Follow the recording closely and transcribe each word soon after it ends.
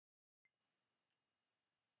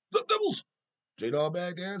Devils? J-Dog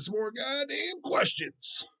back to answer some more goddamn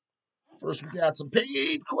questions. First, we got some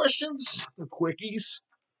paid questions. They're quickies.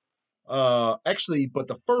 Actually, but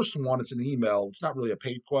the first one, it's an email. It's not really a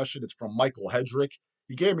paid question. It's from Michael Hedrick.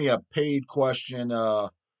 He gave me a paid question,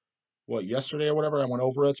 yesterday or whatever. I went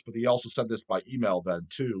over it, but he also sent this by email then,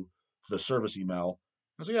 too, the service email.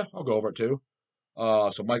 I said, yeah, I'll go over it, too.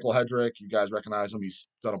 So Michael Hedrick, you guys recognize him. He's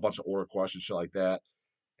done a bunch of order questions, shit like that.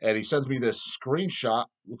 And he sends me this screenshot,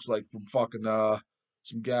 looks like from fucking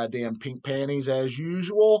some goddamn pink panties as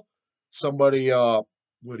usual. Somebody, what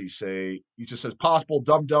did he say? He just says, possible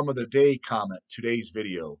dumb of the day comment, today's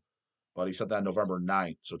video. But he sent that November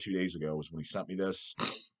 9th, so 2 days ago was when he sent me this.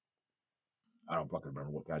 I don't fucking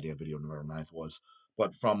remember what goddamn video November 9th was.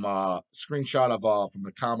 But from screenshot of from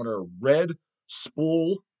the commenter, Red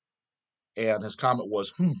Spool, and his comment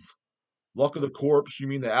was, Luck of the Corpse, you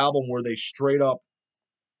mean the album where they straight up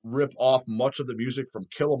rip off much of the music from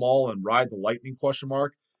Kill 'Em All and Ride the Lightning ?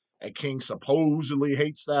 And King supposedly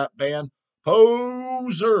hates that band.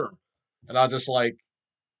 Poser. And I just like,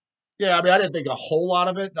 yeah, I mean, I didn't think a whole lot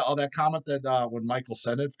of it, of that comment that when Michael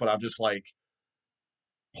sent it, but I'm just like,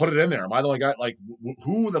 put it in there. Am I the only guy? Like,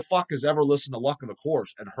 who the fuck has ever listened to Luck of the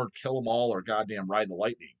Corpse and heard Kill 'Em All or goddamn Ride the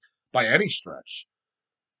Lightning by any stretch?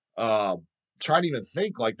 Trying to even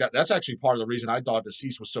think like that. That's actually part of the reason I thought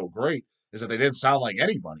Deceased was so great, is that they didn't sound like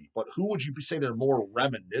anybody. But who would you say they're more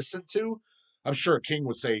reminiscent to? I'm sure King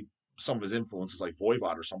would say some of his influences like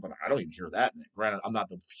Voivod or something. I don't even hear that in it. Granted, I'm not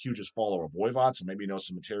the hugest follower of Voivod, so maybe he knows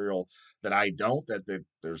some material that I don't, that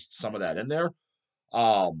there's some of that in there.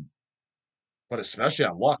 But especially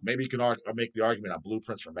on Luck, maybe you can make the argument on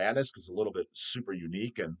Blueprints for Madness because it's a little bit super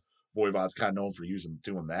unique, and Voivod's kind of known for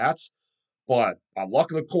doing that. But on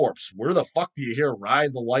Luck of the Corpse, where the fuck do you hear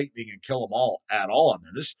Ride the Lightning and Kill 'Em All at all in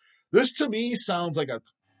there? This to me sounds like a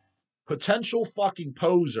potential fucking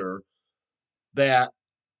poser that,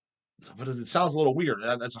 but it sounds a little weird.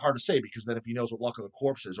 That's hard to say because then if he knows what Luck of the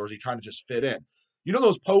Corpse is, or is he trying to just fit in? You know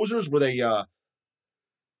those posers where they,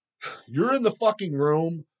 you're in the fucking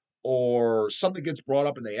room or something gets brought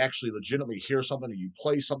up and they actually legitimately hear something or you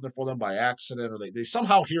play something for them by accident or they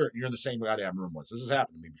somehow hear it and you're in the same goddamn room with. This has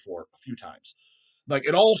happened to me before a few times. Like,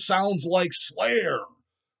 it all sounds like Slayer.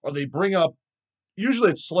 Or they bring up,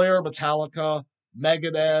 usually it's Slayer, Metallica,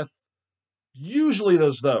 Megadeth. Usually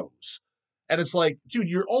those. And it's like, dude,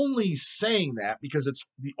 you're only saying that because it's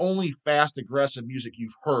the only fast, aggressive music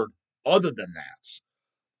you've heard other than that.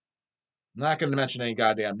 I'm not going to mention any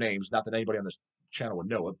goddamn names. Not that anybody on this channel would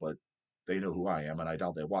know it, but they know who I am, and I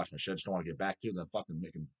doubt they watch my shit. I just don't want to get back to them fucking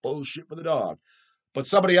making bullshit for the dog. But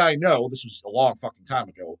somebody I know, this was a long fucking time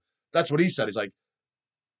ago, that's what he said. He's like,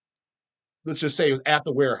 let's just say it was at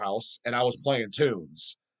the warehouse, and I was playing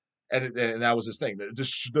tunes, and that was his thing.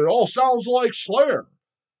 It all sounds like Slayer.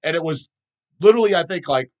 And it was literally, I think,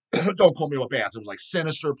 like, don't quote me what bands. It was like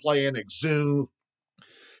Sinister playing,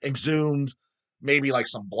 Exhumed, maybe like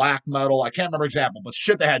some black metal. I can't remember example, but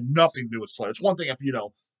shit that had nothing to do with Slayer. It's one thing if,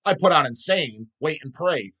 I put on Insane, Wait and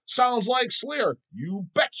Pray. Sounds like Slayer. You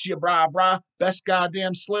betcha, brah. Best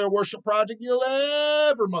goddamn Slayer worship project you'll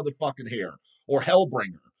ever motherfucking hear. Or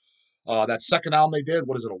Hellbringer. That second album they did,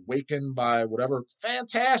 what is it, Awakened by whatever?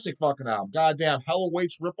 Fantastic fucking album. Goddamn, Hell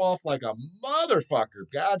Awaits ripoff like a motherfucker.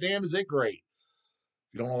 Goddamn, is it great.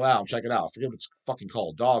 If you don't know that album, check it out. I forget what it's fucking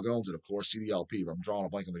called. Dog owns it, of course, CDLP, but I'm drawing a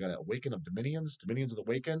blank on the guy. Awaken of Dominions of the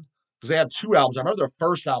Awaken. Because they had two albums. I remember their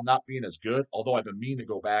first album not being as good, although I've been meaning to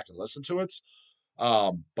go back and listen to it.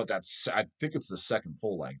 But I think it's the second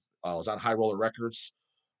full length. It was on High Roller Records.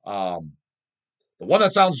 The one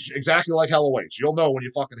that sounds exactly like Hell Awaits. You'll know when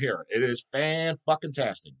you fucking hear it. It is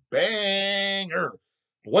fan-fucking-tastic. Banger.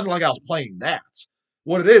 It wasn't like I was playing that.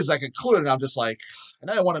 What it is, I can clue it, and I'm just like, and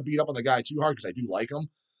I don't want to beat up on the guy too hard because I do like him.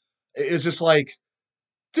 It's just like,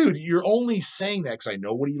 dude, you're only saying that because I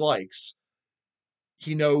know what he likes.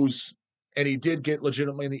 He knows, and he did get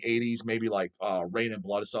legitimately in the 80s, maybe like Rain and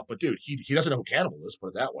Blood and stuff. But, dude, he doesn't know who Cannibal is, put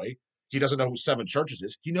it that way. He doesn't know who Seven Churches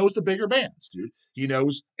is. He knows the bigger bands, dude. He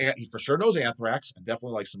for sure knows Anthrax. I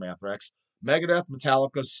definitely like some Anthrax. Megadeth,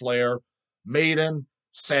 Metallica, Slayer, Maiden,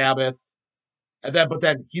 Sabbath. But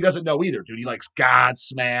then he doesn't know either, dude. He likes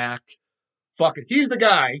Godsmack. Fucking, he's the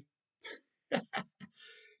guy.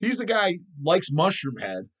 He's the guy likes Mushroom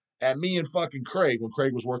Head. And me and fucking Craig, when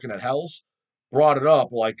Craig was working at Hell's, brought it up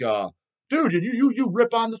like, dude, you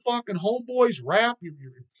rip on the fucking Homeboys rap. You're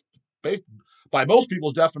by most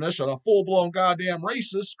people's definition, a full-blown goddamn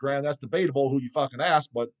racist. Granted, that's debatable who you fucking ask,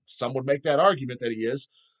 but some would make that argument that he is.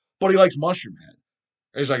 But he likes Mushroom Head.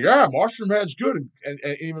 And he's like, yeah, Mushroom Head's good. And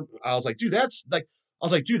even I was like, dude, that's like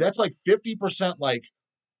 50% like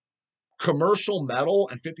commercial metal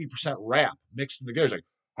and 50% rap mixed together. He's like,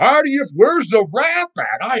 where's the rap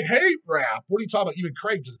at? I hate rap. What are you talking about? Even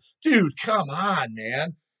Craig just, dude, come on,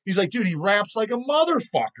 man. He's like, dude, he raps like a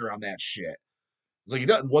motherfucker on that shit. It's like, he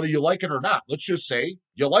doesn't, whether you like it or not. Let's just say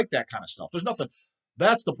you like that kind of stuff. There's nothing.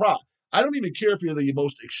 That's the problem. I don't even care if you're the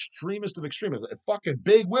most extremist of extremists. If fucking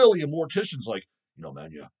Big Willie, a mortician's like,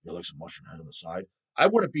 man, you like some mushroom head on the side. I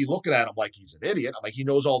wouldn't be looking at him like he's an idiot. I'm like, he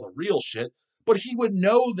knows all the real shit, but he would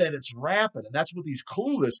know that it's rapping. And that's what these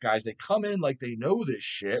clueless guys, they come in like they know this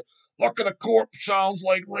shit. Look at the corpse, sounds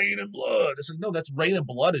like Rain and Blood. It's like, no, that's Rain and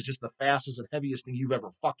Blood is just the fastest and heaviest thing you've ever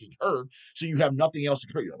fucking heard. So you have nothing else to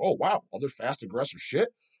compare. You're like, oh, wow, other fast, aggressive shit?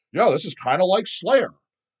 Yeah, this is kind of like Slayer.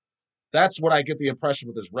 That's what I get the impression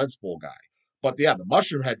with this Red Skull guy. But yeah, the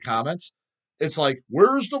Mushroom Head comments, it's like,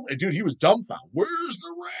 dude, he was dumbfounded. Where's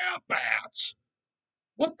the rap at?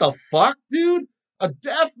 What the fuck, dude? A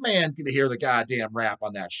deaf man can hear the goddamn rap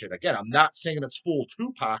on that shit. Again, I'm not saying it's full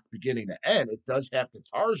Tupac beginning to end. It does have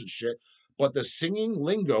guitars and shit, but the singing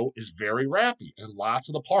lingo is very rappy in lots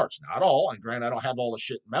of the parts. Not all, and granted, I don't have all the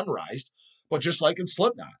shit memorized, but just like in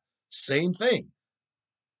Slipknot, same thing.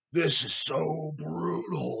 This is so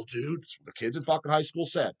brutal, dude. That's what the kids in fucking high school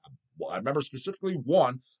said. Well, I remember specifically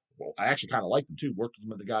one. Well, I actually kind of liked them too. Worked with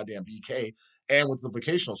them at the goddamn BK and went to the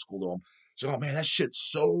vocational school to them. So, oh man, that shit's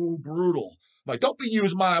so brutal. I'm like, don't be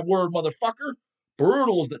using my word, motherfucker.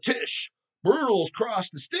 Brutal is the tish. Brutal is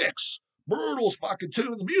cross the sticks. Brutal is fucking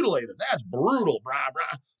tune the mutilated. That's brutal, brah,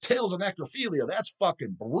 brah. Tales of necrophilia. That's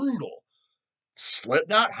fucking brutal.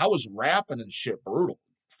 Slipknot, how is rapping and shit brutal?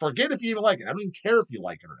 Forget if you even like it. I don't even care if you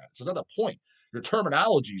like it or not. It's another point. Your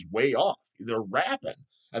terminology is way off. They're rapping.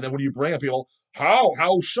 And then when you bring up people,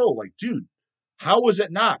 how so? Like, dude, how is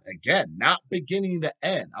it not? Again, not beginning to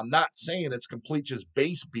end. I'm not saying it's complete just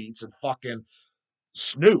bass beats and fucking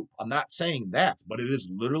Snoop. I'm not saying that, but it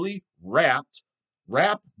is literally rap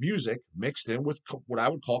music mixed in with what I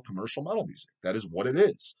would call commercial metal music. That is what it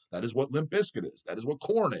is. That is what Limp Bizkit is. That is what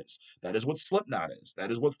Korn is. That is what Slipknot is. That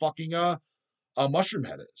is what fucking Mushroom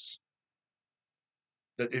Head is.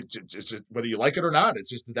 It's whether you like it or not, it's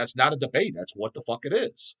just that's not a debate. That's what the fuck it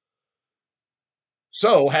is.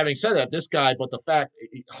 So, having said that, this guy, but the fact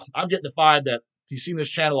I'm getting the vibe that he's seen this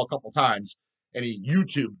channel a couple times and he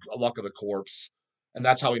YouTubed a Luck of the Corpse, and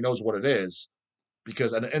that's how he knows what it is.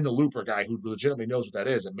 Because and the Looper guy who legitimately knows what that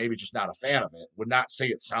is and maybe just not a fan of it would not say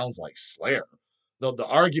it sounds like Slayer. The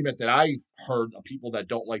argument that I heard of people that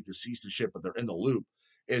don't like Deceased and shit, but they're in the loop,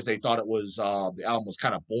 is they thought it was the album was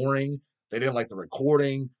kind of boring. They didn't like the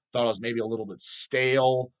recording. Thought it was maybe a little bit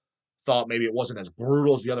stale. Thought maybe it wasn't as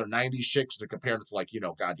brutal as the other '90s shit because they're comparing it to like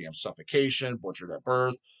goddamn Suffocation, Butchered at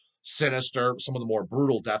Birth, Sinister, some of the more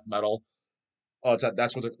brutal death metal.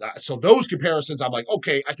 That's what. So those comparisons, I'm like,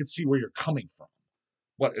 okay, I can see where you're coming from.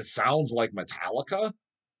 What, it sounds like Metallica?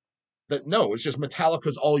 That no, it's just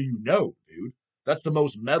Metallica's all you know, dude. That's the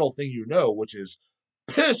most metal thing you know, which is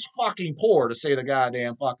piss fucking poor to say the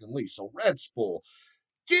goddamn fucking least. So Red Skull,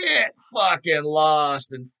 get fucking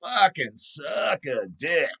lost and fucking suck a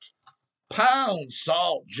dick. Pound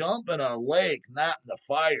salt, jump in a lake, not in the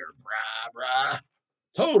fire, brah.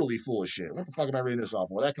 Totally full of shit. What the fuck am I reading this off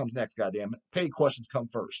for? That comes next, goddamn it. Paid questions come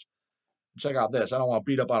first. Check out this. I don't want to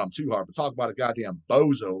beat up on him too hard, but talk about a goddamn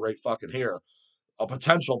bozo right fucking here. A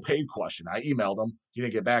potential paid question. I emailed him. He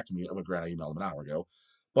didn't get back to me. I'm granted, I emailed him an hour ago.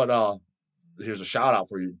 But here's a shout out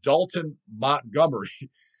for you. Dalton Montgomery.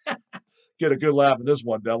 Get a good laugh at this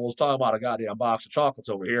one, Devils. Talk about a goddamn box of chocolates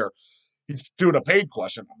over here. He's doing a paid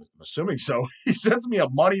question. I'm assuming so. He sends me a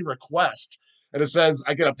money request. And it says,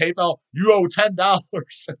 I get a PayPal, you owe $10.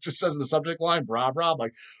 It just says in the subject line, brah. I'm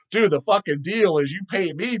like, dude, the fucking deal is you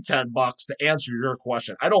pay me $10 to answer your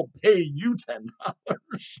question. I don't pay you $10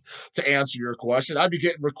 to answer your question. I'd be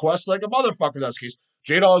getting requests like a motherfucker in this case.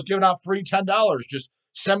 J-Dawg is giving out free $10. Just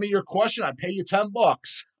send me your question. I'd pay you $10.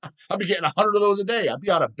 I'd be getting 100 of those a day. I'd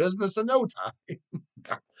be out of business in no time.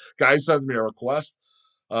 Guy sends me a request.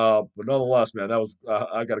 But nonetheless, man, that was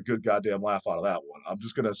I got a good goddamn laugh out of that one. I'm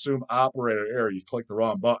just gonna assume operator error. You clicked the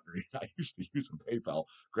wrong button. I used to use PayPal.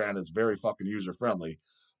 Granted, it's very fucking user friendly,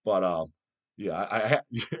 but yeah,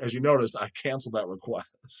 as you noticed, I canceled that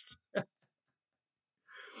request. And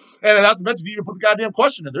not to mention, you didn't put the goddamn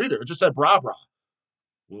question in there either. It just said brah.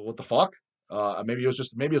 Well, what the fuck? Maybe it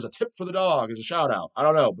was a tip for the dog as a shout out. I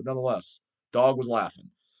don't know, but nonetheless, dog was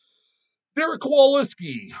laughing. Derek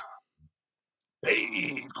Kowalski.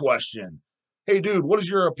 Hey, question. Hey, dude, what is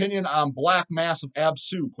your opinion on Black Mass of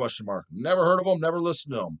Absu? Question mark. Never heard of them, never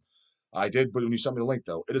listened to them. I did, but when you sent me the link,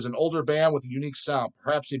 though. It is an older band with a unique sound.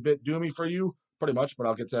 Perhaps a bit doomy for you, pretty much, but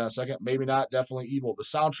I'll get to that in a second. Maybe not, definitely evil. The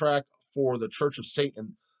soundtrack for The Church of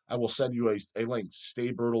Satan I will send you a link.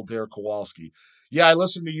 Stay Bertle, Dare Kowalski. Yeah, I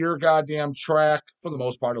listened to your goddamn track. For the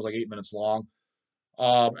most part, it was like 8 minutes long.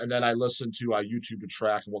 And then I listened to YouTube the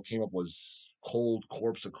track, and what came up was Cold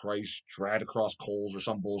Corpse of Christ, Dragged Across Coals or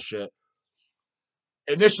some bullshit.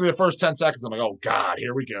 Initially, the first 10 seconds, I'm like, oh, God,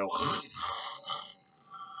 here we go.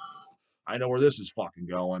 I know where this is fucking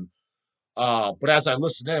going. But as I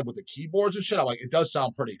listen in with the keyboards and shit, I'm like, it does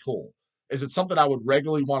sound pretty cool. Is it something I would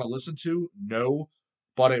regularly want to listen to? No,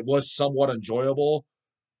 but it was somewhat enjoyable.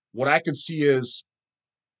 What I can see is,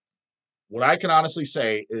 what I can honestly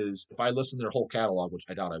say is, if I listen to their whole catalog, which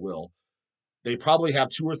I doubt I will, they probably have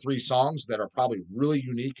 2 or 3 songs that are probably really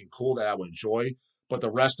unique and cool that I would enjoy, but the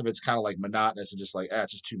rest of it's kind of like monotonous and just like,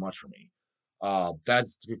 it's just too much for me.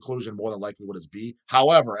 That's the conclusion more than likely what it's be.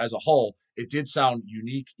 However, as a whole, it did sound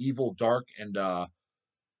unique, evil, dark,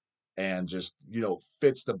 and just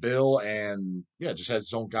fits the bill, and yeah, just has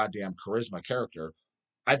its own goddamn charisma character.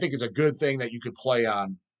 I think it's a good thing that you could play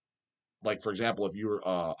on, like for example, if you're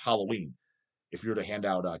Halloween, if you were to hand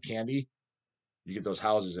out candy, you get those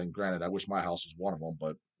houses. And granted, I wish my house was one of them,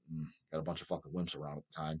 but got a bunch of fucking wimps around at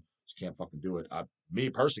the time. Just can't fucking do it. Me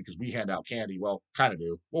personally, because we hand out candy. Well, kind of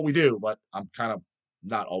do. Well, we do, but I'm kind of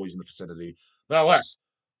not always in the vicinity. But nonetheless,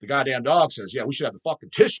 the goddamn dog says, yeah, we should have the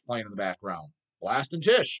fucking Tish playing in the background. Blasting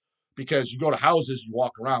Tish. Because you go to houses, you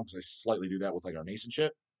walk around, because I slightly do that with like our niece and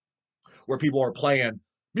shit, where people are playing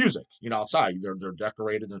music, outside. They're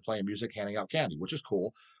decorated, they're playing music, handing out candy, which is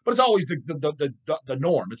cool. But it's always the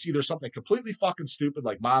norm. It's either something completely fucking stupid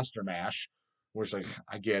like Monster Mash, where it's like,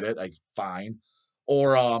 I get it, like fine,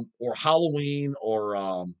 or Halloween,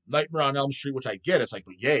 or Nightmare on Elm Street, which I get. It's like,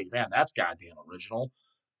 but yay, man, that's goddamn original.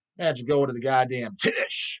 Imagine going to the goddamn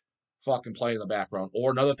Tish fucking play in the background. Or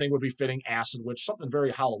another thing would be fitting Acid Witch, something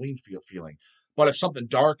very Halloween feeling. But if something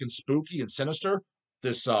dark and spooky and sinister,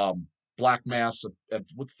 this Black Mass,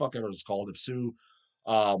 what the fuck ever it's called, Ipsu,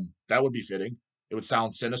 that would be fitting. It would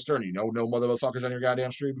sound sinister, and no motherfuckers on your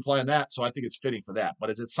goddamn street be playing that. So I think it's fitting for that. But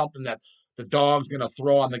is it something that the dog's gonna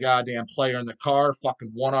throw on the goddamn player in the car, fucking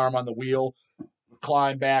one arm on the wheel,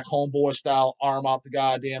 climb back, homeboy style, arm out the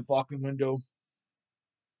goddamn fucking window,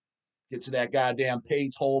 get to that goddamn pay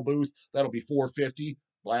toll booth? That'll be $4.50.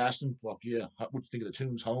 Blasting. Fuck yeah. What do you think of the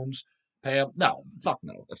Tombs Homes? Pay them? No. Fuck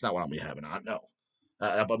no. That's not what I'm gonna be having on. No.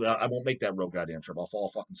 But I won't make that real goddamn trip. I'll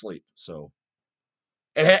fall fucking asleep. So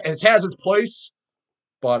it has its place,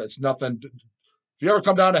 but it's nothing. If you ever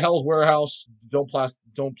come down to Hell's Warehouse, don't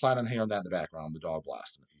plan on hearing that in the background. The dog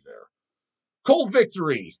blasting if he's there. Cold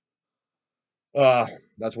Victory.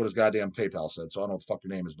 That's what his goddamn PayPal said. So I don't know what the fuck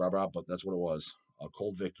your name is, blah, but that's what it was.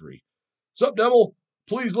 Cold Victory. Sup, Devil?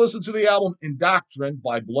 Please listen to the album Indoctrined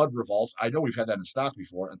by Blood Revolt. I know we've had that in stock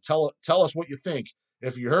before. And tell us what you think.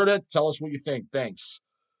 If you heard it, tell us what you think. Thanks.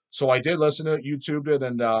 So I did listen to it, YouTubed it,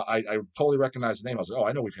 and I totally recognized the name. I was like, oh,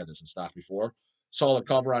 I know we've had this in stock before. Saw the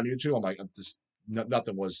cover on YouTube. I'm like,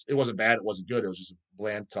 it wasn't bad. It wasn't good. It was just a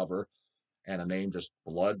bland cover and a name, just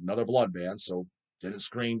Blood, another Blood band. So didn't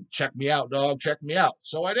scream, check me out, dog, check me out.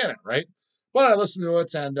 So I didn't, right? But I listened to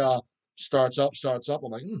it, and starts up.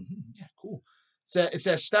 I'm like, yeah, cool. It's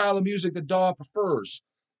that style of music the dog prefers.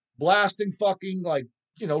 Blasting fucking, like,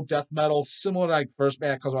 death metal. Similar to, like, first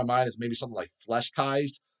band that comes to my mind is maybe something like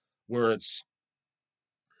Fleshtised, where it's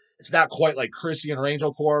not quite like Chrissy and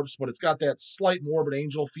Angel Corpse, but it's got that slight Morbid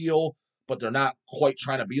Angel feel, but they're not quite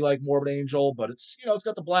trying to be like Morbid Angel, but it's, it's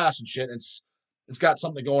got the blast and shit. And it's got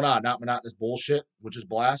something going on, not monotonous bullshit, which is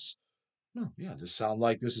blast. No, yeah, this sounds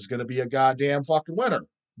like this is going to be a goddamn fucking winner.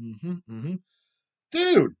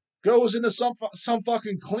 Dude, goes into some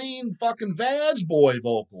fucking clean fucking Vag Boy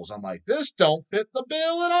vocals. I'm like, this don't fit the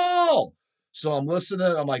bill at all. So I'm listening,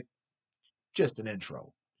 I'm like, just an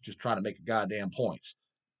intro. Just trying to make a goddamn point.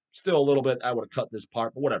 Still a little bit, I would have cut this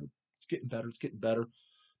part, but whatever. It's getting better.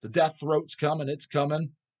 The death throat's coming, it's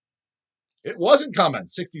coming. It wasn't coming.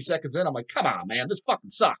 60 seconds in, I'm like, come on, man, this fucking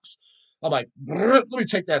sucks. I'm like, let me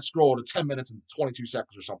take that scroll to 10 minutes and 22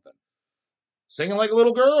 seconds or something. Singing like a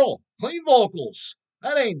little girl. Clean vocals.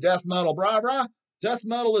 That ain't death metal, brah. Death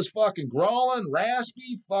metal is fucking growling,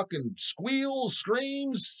 raspy, fucking squeals,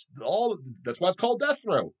 screams. That's why it's called death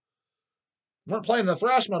throat. We weren't playing the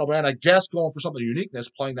thrash metal band, I guess, going for something uniqueness,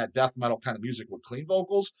 playing that death metal kind of music with clean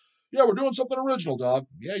vocals. Yeah, we're doing something original, dog.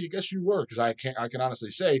 Yeah, you guess you were, because I can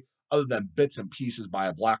honestly say, other than bits and pieces by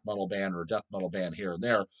a black metal band or a death metal band here and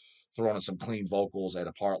there, throwing in some clean vocals at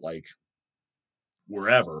a part like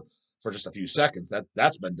wherever for just a few seconds,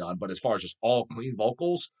 that's been done. But as far as just all clean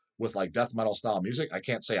vocals with like death metal style music, I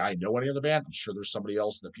can't say I know any other band. I'm sure there's somebody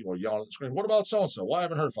else that people are yelling at the screen, what about so and so? Well, I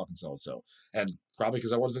haven't heard fucking so and so, and probably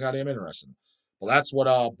because I wasn't goddamn interested. Well, that's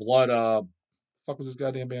what Blood Fuck was this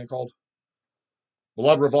goddamn band called?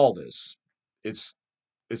 Blood Revolves. It's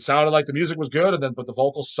it sounded like the music was good, and then but the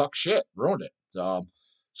vocals suck shit, ruined it. So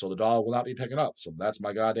the dog will not be picking up. So that's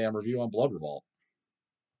my goddamn review on Blood Revolve.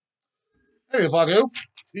 Anyway, fuck you.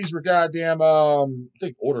 These were goddamn I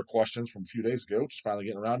think order questions from a few days ago. Just finally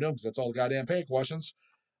getting around to them because that's all the goddamn pay questions.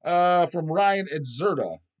 From Ryan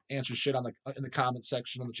Edzerda. Answer shit on the in the comment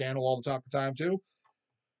section on the channel all the time too.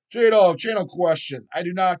 J-Dog, channel question. I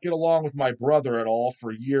do not get along with my brother at all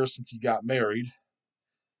for years since he got married.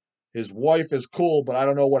 His wife is cool, but I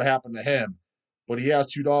don't know what happened to him. But he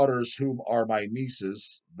has two daughters whom are my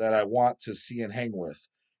nieces that I want to see and hang with.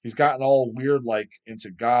 He's gotten all weird, like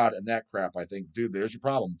into God and that crap. I think, dude, there's your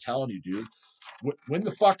problem. I'm telling you, dude. When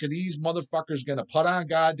the fuck are these motherfuckers gonna put on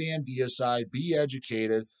goddamn Deicide, be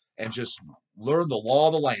educated, and just learn the law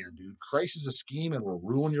of the land, dude? Christ is a scheme and will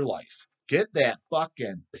ruin your life. Get that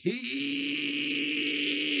fucking piece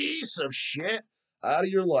of shit out of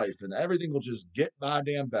your life, and everything will just get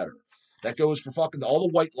goddamn better. That goes for fucking all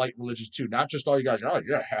the white light religions too, not just all you guys. Oh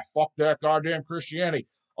yeah, fuck that goddamn Christianity.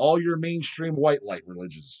 All your mainstream white light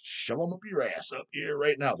religions, shove them up your ass up here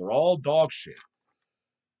right now. They're all dog shit.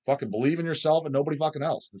 Fucking believe in yourself and nobody fucking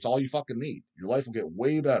else. That's all you fucking need. Your life will get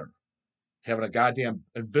way better. Having a goddamn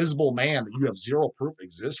invisible man that you have zero proof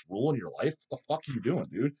exists ruling your life. What the fuck are you doing,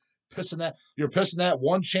 dude? You're pissing that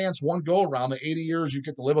one chance, one go around the 80 years you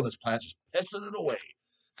get to live on this planet, just pissing it away.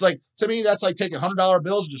 It's like, to me, that's like taking $100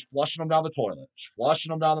 bills and just flushing them down the toilet. Just flushing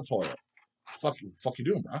them down the toilet. Fuck you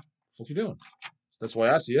doing, bro? Fuck you doing? That's the way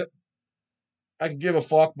I see it. I can give a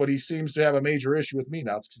fuck, but he seems to have a major issue with me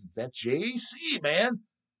now. It's because that JC, man.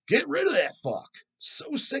 Get rid of that fuck.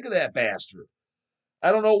 So sick of that bastard.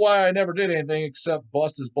 I don't know why I never did anything except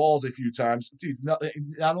bust his balls a few times. Dude, not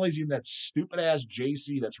only is he in that stupid ass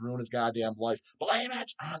JC that's ruined his goddamn life, blame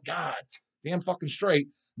it on God. Damn fucking straight.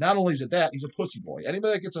 Not only is it that, he's a pussy boy.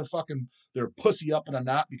 Anybody that gets their pussy up in a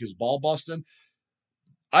knot because ball busting,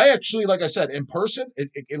 I actually, like I said, in person,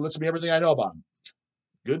 it lets me everything I know about him.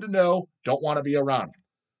 Good to know. Don't want to be around him.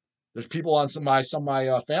 There's people on some of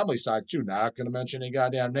my family side too. Not going to mention any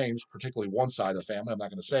goddamn names, particularly one side of the family. I'm not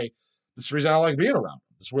going to say. That's the reason I don't like being around them.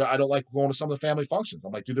 That's where I don't like going to some of the family functions.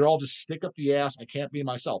 I'm like, dude, they're all just stick up the ass. I can't be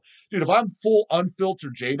myself. Dude, if I'm full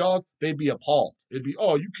unfiltered J-Dog, they'd be appalled. It'd be,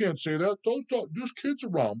 oh, you can't say that. There's kids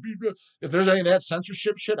around. If there's any of that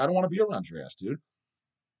censorship shit, I don't want to be around your ass, dude.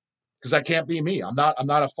 Because that can't be me. I'm not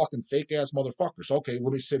a fucking fake ass motherfucker. So okay,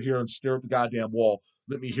 let me sit here and stare at the goddamn wall.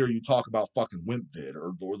 Let me hear you talk about fucking WIMPvid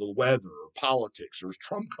or the weather or politics or is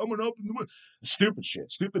Trump coming up in the stupid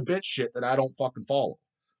shit, stupid bitch shit that I don't fucking follow.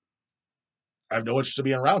 I have no interest in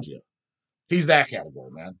being around you. He's that category,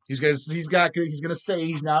 man. He's gonna say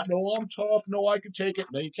he's not. No, I'm tough. No, I can take it.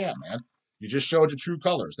 No, you can't, man. You just showed your true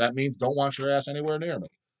colors. That means don't want your ass anywhere near me.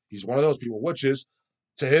 He's one of those people, which is,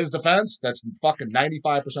 to his defense, that's fucking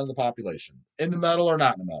 95% of the population, in the metal or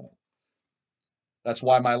not in the metal. That's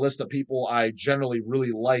why my list of people I generally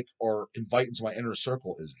really like or invite into my inner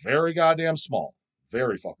circle is very goddamn small.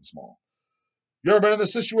 Very fucking small. You ever been in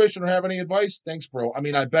this situation or have any advice? Thanks, bro. I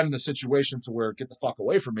mean, I've been in the situation to where get the fuck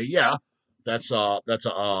away from me. Yeah, that's a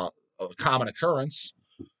common occurrence.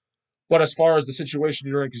 But as far as the situation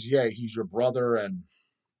you're in, because yeah, he's your brother, and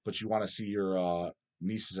but you want to see your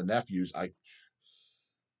nieces and nephews. I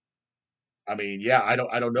mean, yeah, I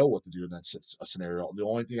don't know what to do in that scenario. The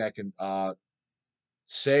only thing I can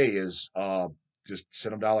say is just sit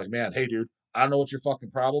them down like, man, hey, dude, I don't know what your fucking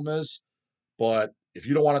problem is, but if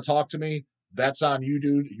you don't want to talk to me, that's on you,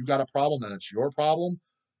 dude. You got a problem, then it's your problem.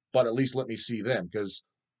 But at least let me see them because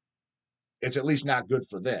it's at least not good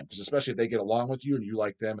for them. Because especially if they get along with you and you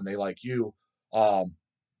like them and they like you, um,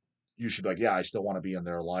 you should be like, yeah, I still want to be in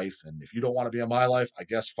their life. And if you don't want to be in my life, I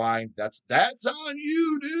guess fine. That's on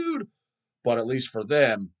you, dude. But at least for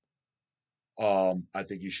them, I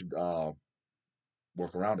think you should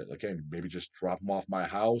work around it. Like, hey, maybe just drop them off my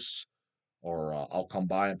house, or I'll come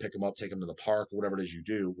by and pick them up, take them to the park, or whatever it is you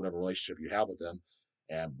do, whatever relationship you have with them.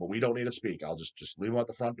 But we don't need to speak. I'll just leave them at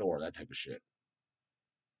the front door, that type of shit.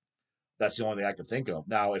 That's the only thing I could think of.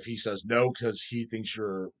 Now, if he says no because he thinks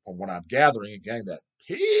you're, from what I'm gathering, again, that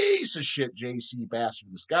piece of shit JC bastard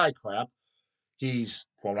in the sky crap, he's,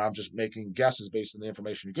 well, I'm just making guesses based on the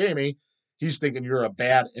information you gave me. He's thinking you're a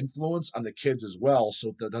bad influence on the kids as well,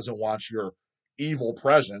 so that doesn't want your evil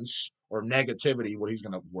presence or negativity, what he's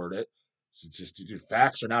going to word it. So it's just, dude,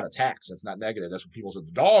 facts are not attacks. That's not negative. That's what people say.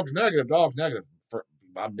 The dog's negative, dog's negative.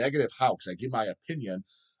 I'm negative how? Because I give my opinion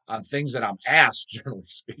on things that I'm asked, generally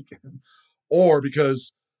speaking, or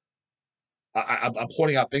because I'm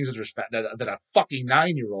pointing out things that are that a fucking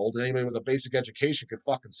 9-year-old and anybody with a basic education could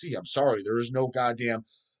fucking see. I'm sorry, there is no goddamn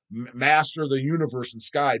master of the universe and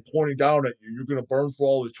sky pointing down at you. You're going to burn for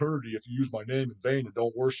all eternity if you use my name in vain and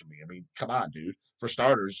don't worship me. I mean, come on, dude. For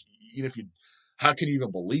starters, even if you, how can you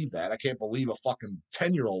even believe that? I can't believe a fucking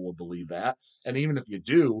 10-year-old would believe that. And even if you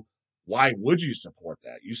do, why would you support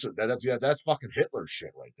that? That's fucking Hitler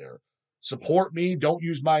shit right there. Support me. Don't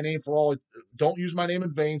use my name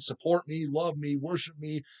in vain. Support me, love me, worship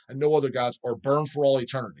me, and no other gods, or burn for all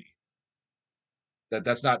eternity.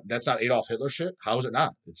 That's not Adolf Hitler shit. How is it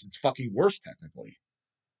not? It's fucking worse technically.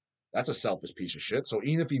 That's a selfish piece of shit. So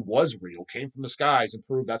even if he was real, came from the skies and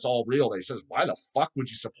proved that's all real, they says, why the fuck would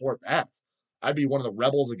you support that? I'd be one of the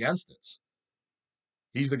rebels against it.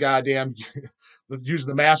 He's the goddamn using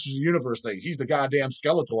the Masters of the Universe thing. He's the goddamn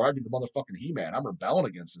Skeletor. I'd be the motherfucking He-Man. I'm rebelling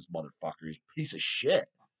against this motherfucker. He's a piece of shit.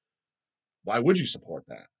 Why would you support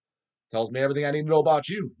that? Tells me everything I need to know about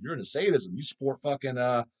you. You're into sadism. You support fucking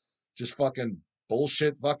just fucking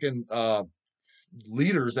bullshit fucking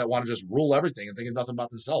leaders that want to just rule everything and thinking nothing about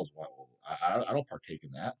themselves. Well, I don't partake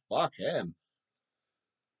in that. Fuck him.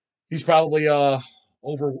 He's probably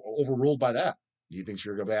overruled by that. He thinks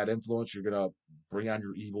you're a bad influence. You're gonna bring on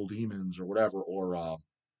your evil demons or whatever, or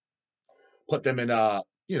put them in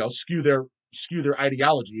skew their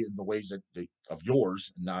ideology in the ways of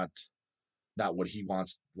yours, not what he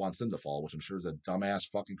wants them to follow, which I'm sure is a dumbass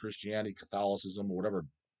fucking Christianity, Catholicism, or whatever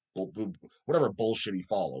bullshit he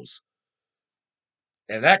follows.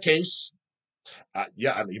 In that case,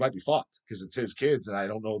 yeah, I mean, he might be fucked because it's his kids, and I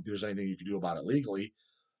don't know if there's anything you can do about it legally.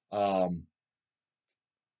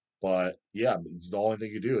 But yeah, the only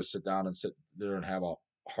thing you do is sit down and sit there and have a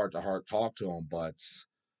heart-to-heart talk to them. But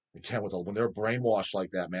again, when they're brainwashed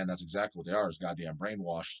like that, man, that's exactly what they are, is goddamn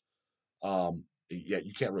brainwashed. Yeah,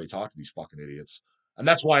 you can't really talk to these fucking idiots. And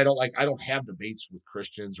that's why I don't have debates with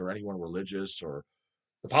Christians or anyone religious, or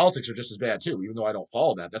the politics are just as bad too, even though I don't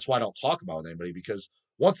follow that. That's why I don't talk about it with anybody, because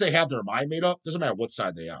once they have their mind made up, doesn't matter what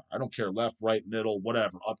side they are. I don't care, left, right, middle,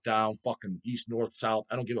 whatever, up, down, fucking east, north, south.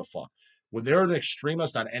 I don't give a fuck. When they're an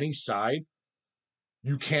extremist on any side,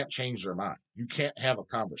 you can't change their mind. You can't have a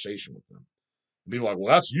conversation with them. Be like,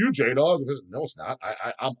 well, that's you, J Dog. No, it's not.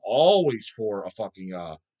 I'm always for a fucking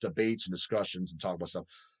debates and discussions and talk about stuff.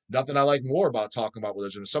 Nothing I like more about talking about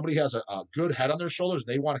religion. If somebody has a good head on their shoulders,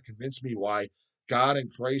 they want to convince me why God and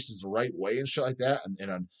Christ is the right way and shit like that,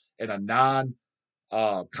 and in a non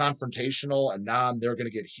confrontational and non they're going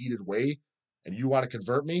to get heated way, and you want to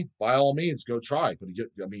convert me, by all means, go try. But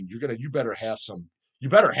I mean, you better have some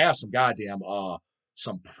goddamn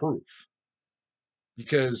some proof,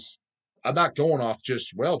 because I'm not going off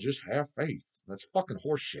just have faith. That's fucking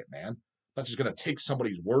horseshit, man. I'm not just gonna take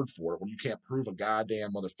somebody's word for it when you can't prove a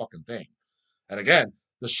goddamn motherfucking thing. And again,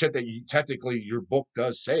 the shit that technically your book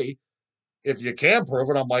does say, if you can prove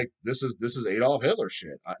it, I'm like, this is Adolf Hitler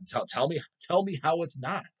shit. Tell me how it's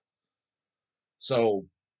not. So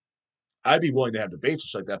I'd be willing to have debates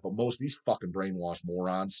just like that, but most of these fucking brainwashed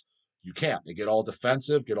morons, you can't. They get all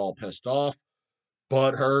defensive, get all pissed off,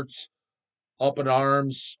 butt hurts, up in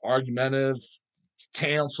arms, argumentative,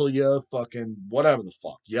 cancel you, fucking whatever the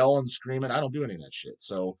fuck, yelling, screaming. I don't do any of that shit.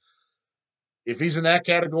 So if he's in that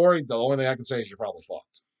category, the only thing I can say is you're probably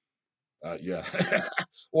fucked. Yeah.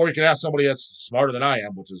 Or you can ask somebody that's smarter than I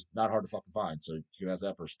am, which is not hard to fucking find. So you can ask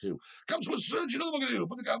that person too. Comes with surge, you know what I'm gonna do.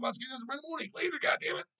 Put the comments in the morning. Later, goddammit.